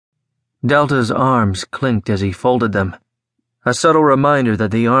Delta's arms clinked as he folded them, a subtle reminder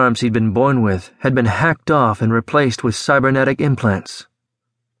that the arms he'd been born with had been hacked off and replaced with cybernetic implants.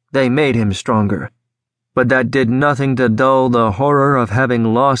 They made him stronger, but that did nothing to dull the horror of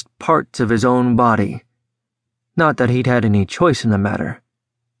having lost parts of his own body. Not that he'd had any choice in the matter.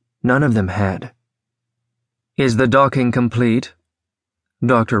 None of them had. "Is the docking complete?"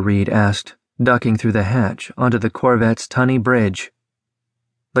 Dr. Reed asked, ducking through the hatch onto the Corvette's tiny bridge.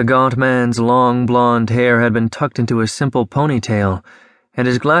 The gaunt man's long blonde hair had been tucked into a simple ponytail, and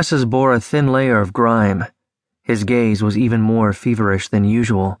his glasses bore a thin layer of grime. His gaze was even more feverish than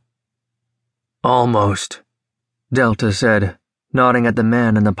usual. "Almost," Delta said, nodding at the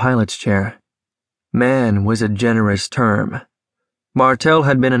man in the pilot's chair. Man was a generous term. Martel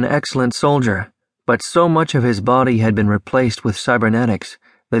had been an excellent soldier, but so much of his body had been replaced with cybernetics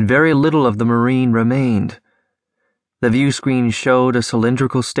that very little of the Marine remained. The view screen showed a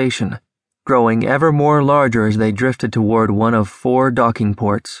cylindrical station, growing ever more larger as they drifted toward one of 4 docking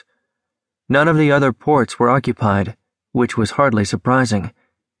ports. None of the other ports were occupied, which was hardly surprising.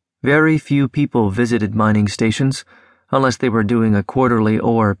 Very few people visited mining stations, unless they were doing a quarterly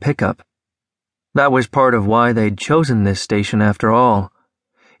ore pickup. That was part of why they'd chosen this station after all.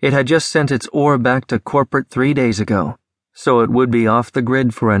 It had just sent its ore back to corporate 3 days ago, so it would be off the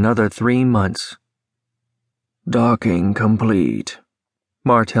grid for another 3 months. "Docking complete,"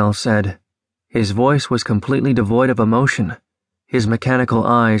 Martel said. His voice was completely devoid of emotion, his mechanical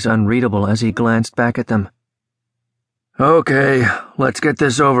eyes unreadable as he glanced back at them. "Okay, let's get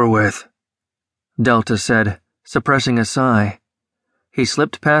this over with," Delta said, suppressing a sigh. He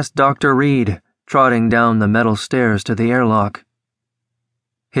slipped past Dr. Reed, trotting down the metal stairs to the airlock.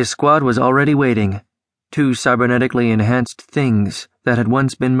 His squad was already waiting, 2 cybernetically enhanced things that had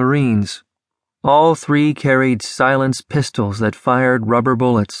once been Marines. All 3 carried silenced pistols that fired rubber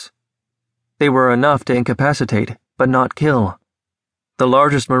bullets. They were enough to incapacitate, but not kill. The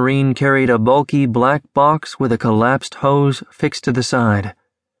largest Marine carried a bulky black box with a collapsed hose fixed to the side.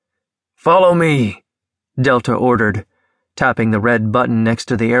 "Follow me," Delta ordered, tapping the red button next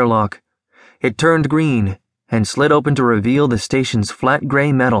to the airlock. It turned green and slid open to reveal the station's flat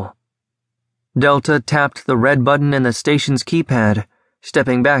gray metal. Delta tapped the red button in the station's keypad,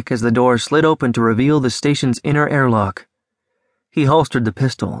 stepping back as the door slid open to reveal the station's inner airlock. He holstered the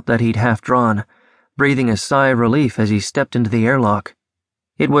pistol that he'd half drawn, breathing a sigh of relief as he stepped into the airlock.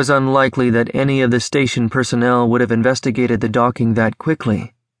 It was unlikely that any of the station personnel would have investigated the docking that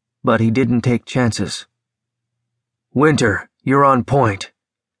quickly, but he didn't take chances. "Winter, you're on point,"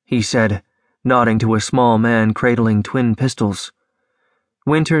 he said, nodding to a small man cradling twin pistols.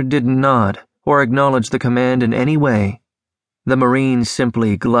 Winter didn't nod or acknowledge the command in any way. The Marine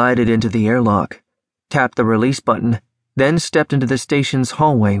simply glided into the airlock, tapped the release button, then stepped into the station's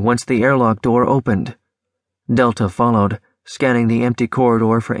hallway once the airlock door opened. Delta followed, scanning the empty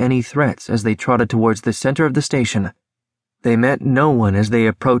corridor for any threats as they trotted towards the center of the station. They met no one as they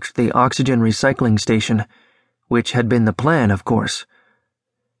approached the oxygen recycling station, which had been the plan, of course.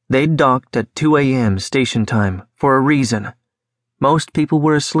 They'd docked at 2 a.m. station time for a reason. Most people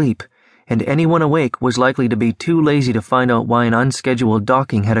were asleep, and anyone awake was likely to be too lazy to find out why an unscheduled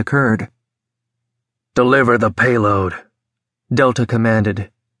docking had occurred. "Deliver the payload," Delta commanded,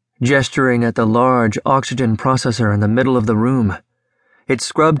 gesturing at the large oxygen processor in the middle of the room. It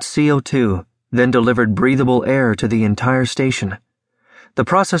scrubbed CO2, then delivered breathable air to the entire station. The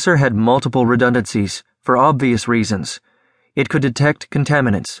processor had multiple redundancies, for obvious reasons. It could detect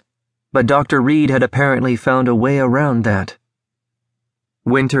contaminants, but Dr. Reed had apparently found a way around that.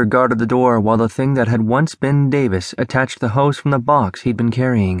 Winter guarded the door while the thing that had once been Davis attached the hose from the box he'd been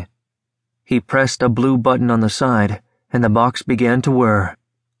carrying. He pressed a blue button on the side, and the box began to whir.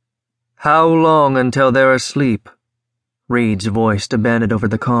 "How long until they're asleep?" Reed's voice demanded over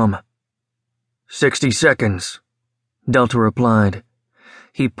the comm. 60 seconds, Delta replied.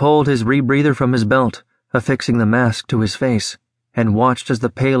 He pulled his rebreather from his belt, affixing the mask to his face, and watched as the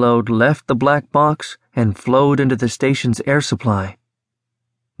payload left the black box and flowed into the station's air supply.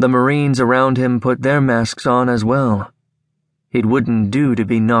 The Marines around him put their masks on as well. It wouldn't do to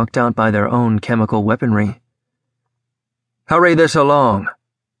be knocked out by their own chemical weaponry. "Hurry this along,"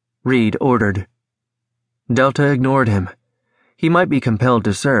 Reed ordered. Delta ignored him. He might be compelled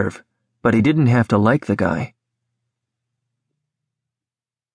to serve, but he didn't have to like the guy.